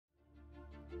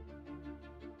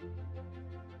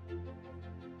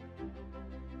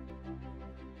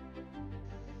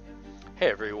Hey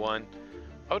everyone,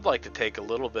 I would like to take a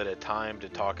little bit of time to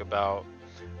talk about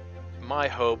my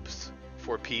hopes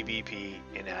for PvP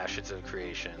in Ashes of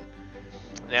Creation.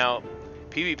 Now,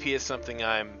 PvP is something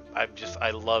I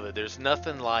love it. There's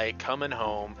nothing like coming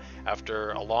home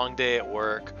after a long day at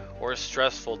work or a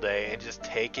stressful day and just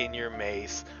taking your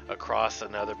mace across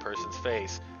another person's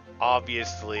face.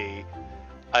 Obviously,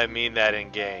 I mean that in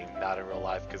game, not in real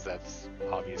life, because that's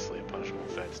obviously a punishable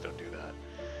offense. Don't do that.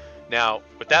 Now,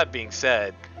 with that being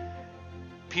said,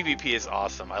 PvP is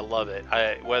awesome. I love it.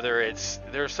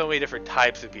 There are so many different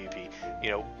types of PvP.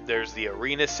 There's the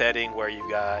arena setting where you've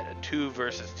got a 2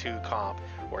 versus 2 comp,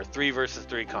 or a 3 versus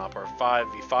 3 comp, or a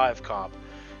 5v5 comp.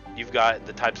 You've got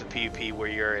the types of PvP where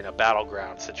you're in a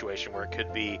battleground situation where it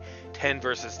could be 10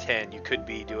 versus 10. You could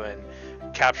be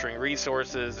capturing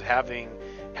resources, having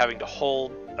to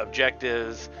hold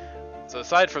objectives. So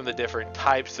aside from the different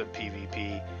types of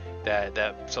PvP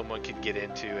that someone can get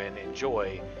into and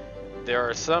enjoy, there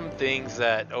are some things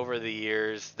that over the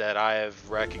years that I have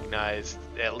recognized,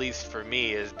 at least for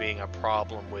me, as being a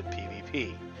problem with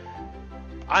PvP.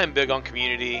 I'm big on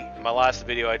community. In my last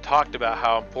video I talked about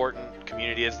how important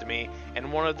community is to me,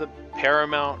 and one of the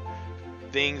paramount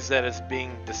things that is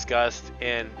being discussed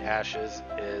in Ashes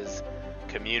is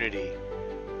community.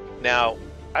 Now,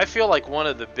 I feel like one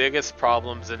of the biggest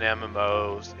problems in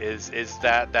MMOs is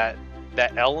that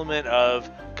element of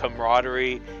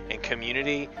camaraderie and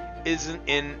community isn't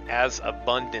in as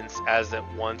abundance as it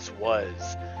once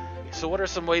was. So what are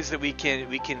some ways that we can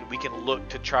look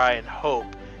to try and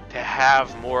hope to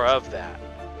have more of that?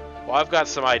 Well, I've got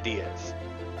some ideas.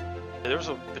 There was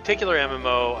a particular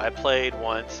MMO I played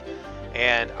once,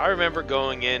 and I remember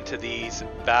going into these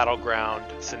battleground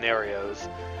scenarios,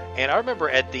 and I remember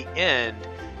at the end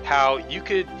how you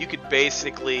could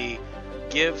basically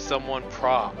give someone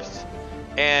props.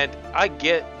 And I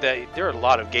get that there are a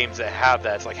lot of games that have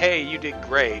that. It's like, hey, you did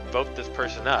great, vote this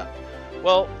person up.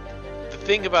 Well, the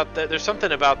thing about that, there's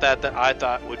something about that I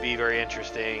thought would be very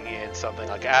interesting in something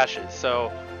like Ashes. So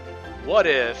what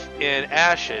if in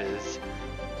Ashes,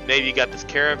 maybe you got this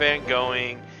caravan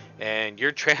going and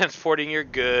you're transporting your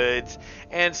goods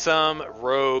and some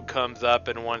rogue comes up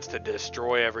and wants to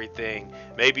destroy everything.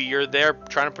 Maybe you're there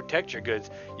trying to protect your goods.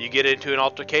 You get into an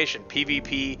altercation.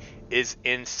 PvP is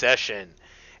in session.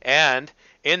 And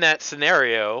in that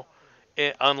scenario,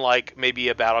 unlike maybe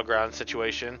a battleground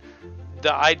situation,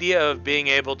 the idea of being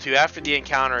able to, after the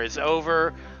encounter is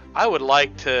over, I would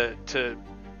like to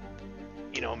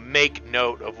make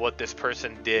note of what this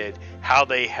person did, how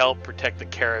they helped protect the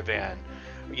caravan.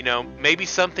 Maybe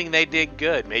something they did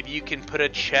good. Maybe you can put a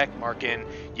check mark in,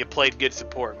 you played good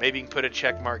support. Maybe you can put a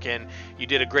check mark in, you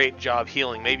did a great job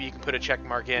healing. Maybe you can put a check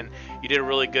mark in, you did a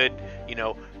really good,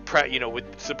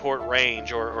 with support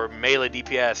range or melee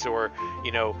DPS, or,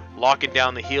 locking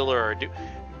down the healer.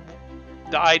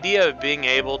 The idea of being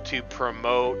able to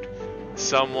promote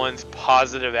someone's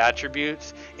positive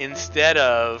attributes instead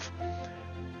of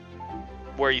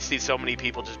where you see so many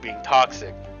people just being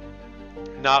toxic,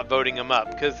 not voting them up,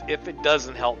 because if it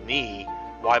doesn't help me,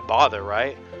 why bother,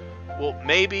 right? Well,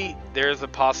 maybe there's a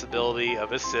possibility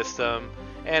of a system,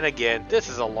 and again, this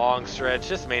is a long stretch,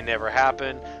 this may never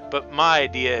happen, but my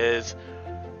idea is,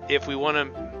 if we want to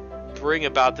bring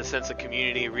about the sense of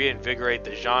community, reinvigorate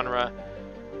the genre,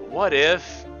 what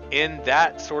if in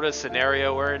that sort of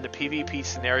scenario, or in the PvP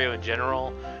scenario in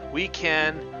general, we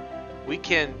can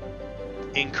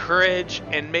encourage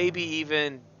and maybe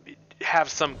even have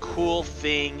some cool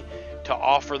thing to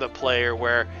offer the player,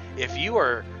 where if you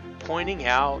are pointing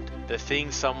out the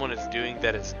thing someone is doing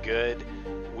that is good,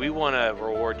 we want to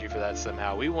reward you for that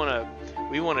somehow. We want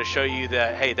to show you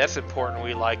that, hey, that's important,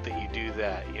 we like that you do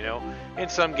that. In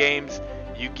some games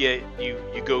you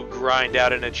go grind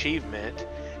out an achievement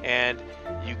and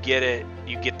you get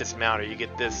this mount, or you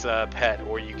get this pet,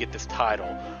 or you get this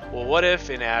title. Well, what if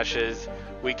in Ashes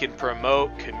we can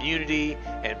promote community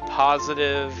and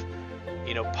positive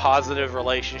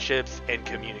relationships and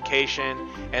communication,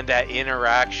 and that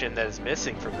interaction that is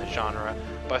missing from the genre,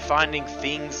 by finding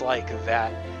things like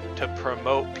that to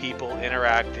promote people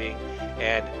interacting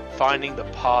and finding the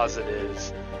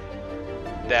positives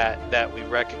that we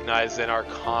recognize in our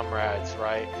comrades,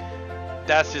 right?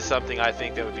 That's just something I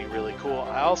think that would be really cool.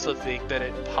 I also think that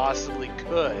it possibly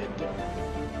could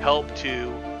help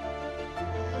to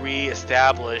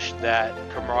re-establish that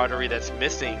camaraderie that's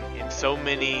missing in so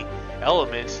many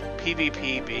elements,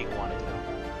 PvP being one of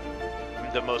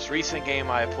them. The most recent game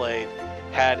I played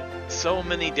had so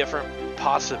many different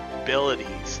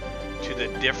possibilities to the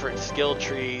different skill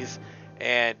trees,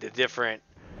 and the different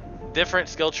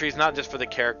skill trees, not just for the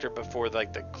character, but for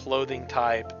like the clothing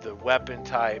type, the weapon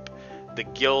type, the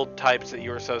guild types that you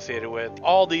were associated with,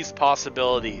 all these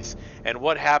possibilities. And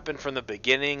what happened from the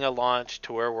beginning of launch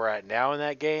to where we're at now in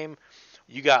that game,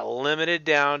 you got limited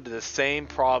down to the same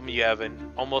problem you have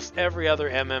in almost every other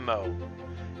MMO.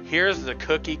 Here's the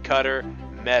cookie cutter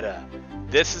meta.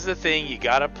 This is the thing you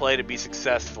gotta play to be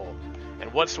successful.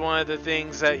 And what's one of the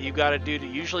things that you gotta do to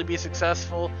usually be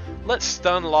successful? Let's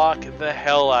stun lock the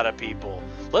hell out of people.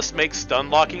 Let's make stun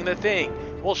locking the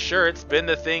thing. Well, sure, it's been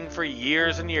the thing for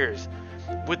years and years.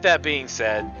 With that being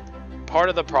said, part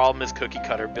of the problem is cookie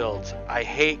cutter builds. I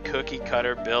hate cookie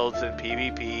cutter builds in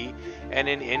PvP and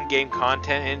in in-game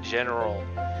content in general.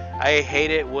 I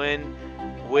hate it when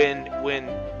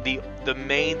the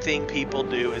main thing people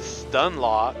do is stun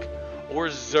lock or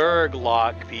Zerg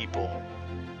lock people.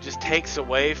 Just takes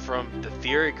away from the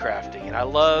theory crafting, and I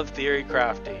love theory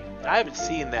crafting. I haven't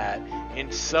seen that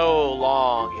in so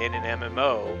long in an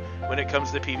MMO when it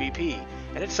comes to PvP,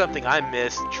 and it's something I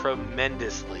miss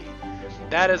tremendously.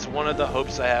 That is one of the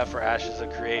hopes I have for Ashes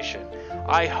of Creation.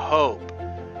 I hope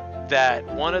that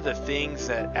one of the things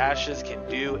that Ashes can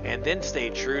do and then stay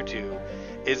true to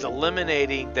is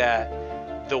eliminating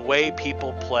that the way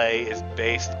people play is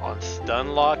based on stun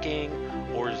locking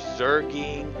or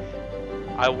zerging.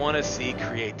 I want to see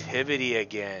creativity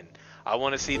again. I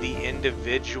want to see the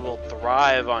individual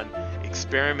thrive on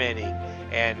experimenting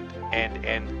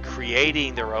and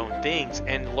creating their own things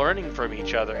and learning from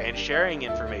each other and sharing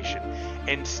information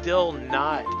and still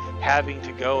not having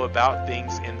to go about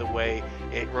things in the way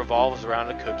it revolves around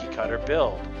a cookie cutter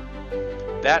build.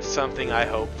 That's something I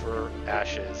hope for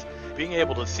Ashes. Being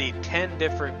able to see 10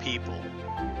 different people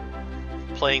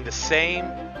playing the same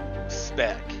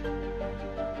spec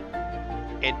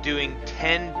and doing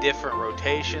 10 different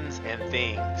rotations and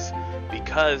things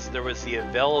because there was the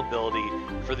availability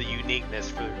for the uniqueness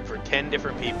for 10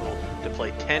 different people to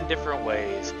play 10 different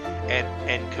ways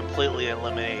and completely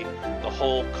eliminate the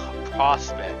whole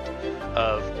prospect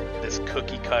of this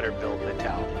cookie cutter build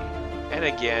mentality. And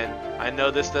again, I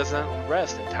know this doesn't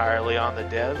rest entirely on the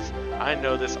devs. I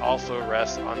know this also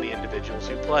rests on the individuals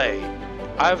who play.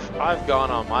 I've gone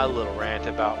on my little rant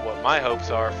about what my hopes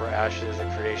are for Ashes of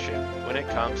Creation when it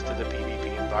comes to the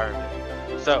PvP environment.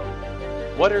 So,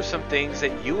 what are some things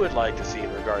that you would like to see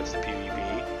in regards to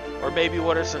PvP? Or maybe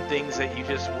what are some things that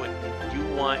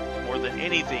you want more than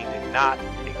anything to not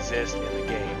exist in the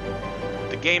game?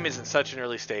 The game is in such an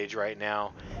early stage right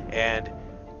now, and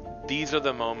these are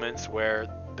the moments where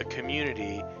the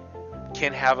community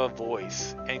can have a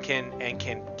voice and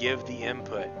can give the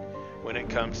input when it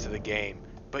comes to the game.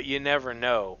 But you never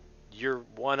know. Your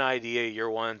one idea, your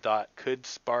one thought could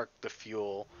spark the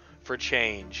fuel for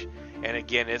change. And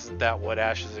again, isn't that what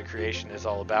Ashes of Creation is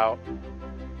all about?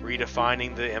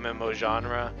 Redefining the MMO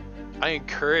genre. I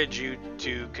encourage you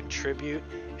to contribute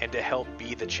and to help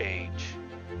be the change.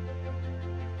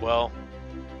 Well,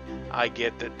 I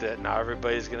get that not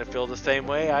everybody's going to feel the same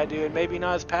way I do, and maybe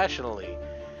not as passionately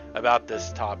about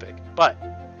this topic. But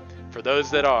for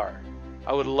those that are,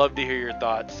 I would love to hear your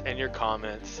thoughts and your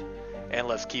comments, and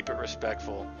let's keep it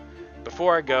respectful.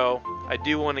 Before I go, I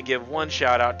do want to give one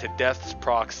shout out to Death's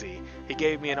Proxy. He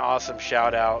gave me an awesome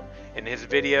shout out in his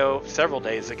video several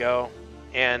days ago,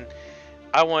 and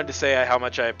I wanted to say how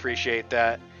much I appreciate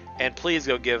that. And please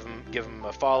go give him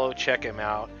a follow, check him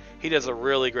out. He does a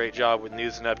really great job with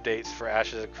news and updates for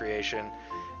Ashes of Creation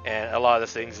and a lot of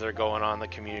the things that are going on in the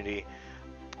community.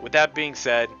 With that being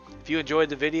said, if you enjoyed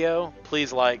the video,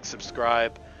 please like,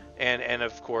 subscribe, and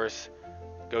of course,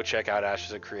 go check out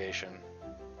Ashes of Creation.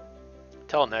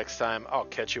 Till next time, I'll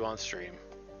catch you on stream.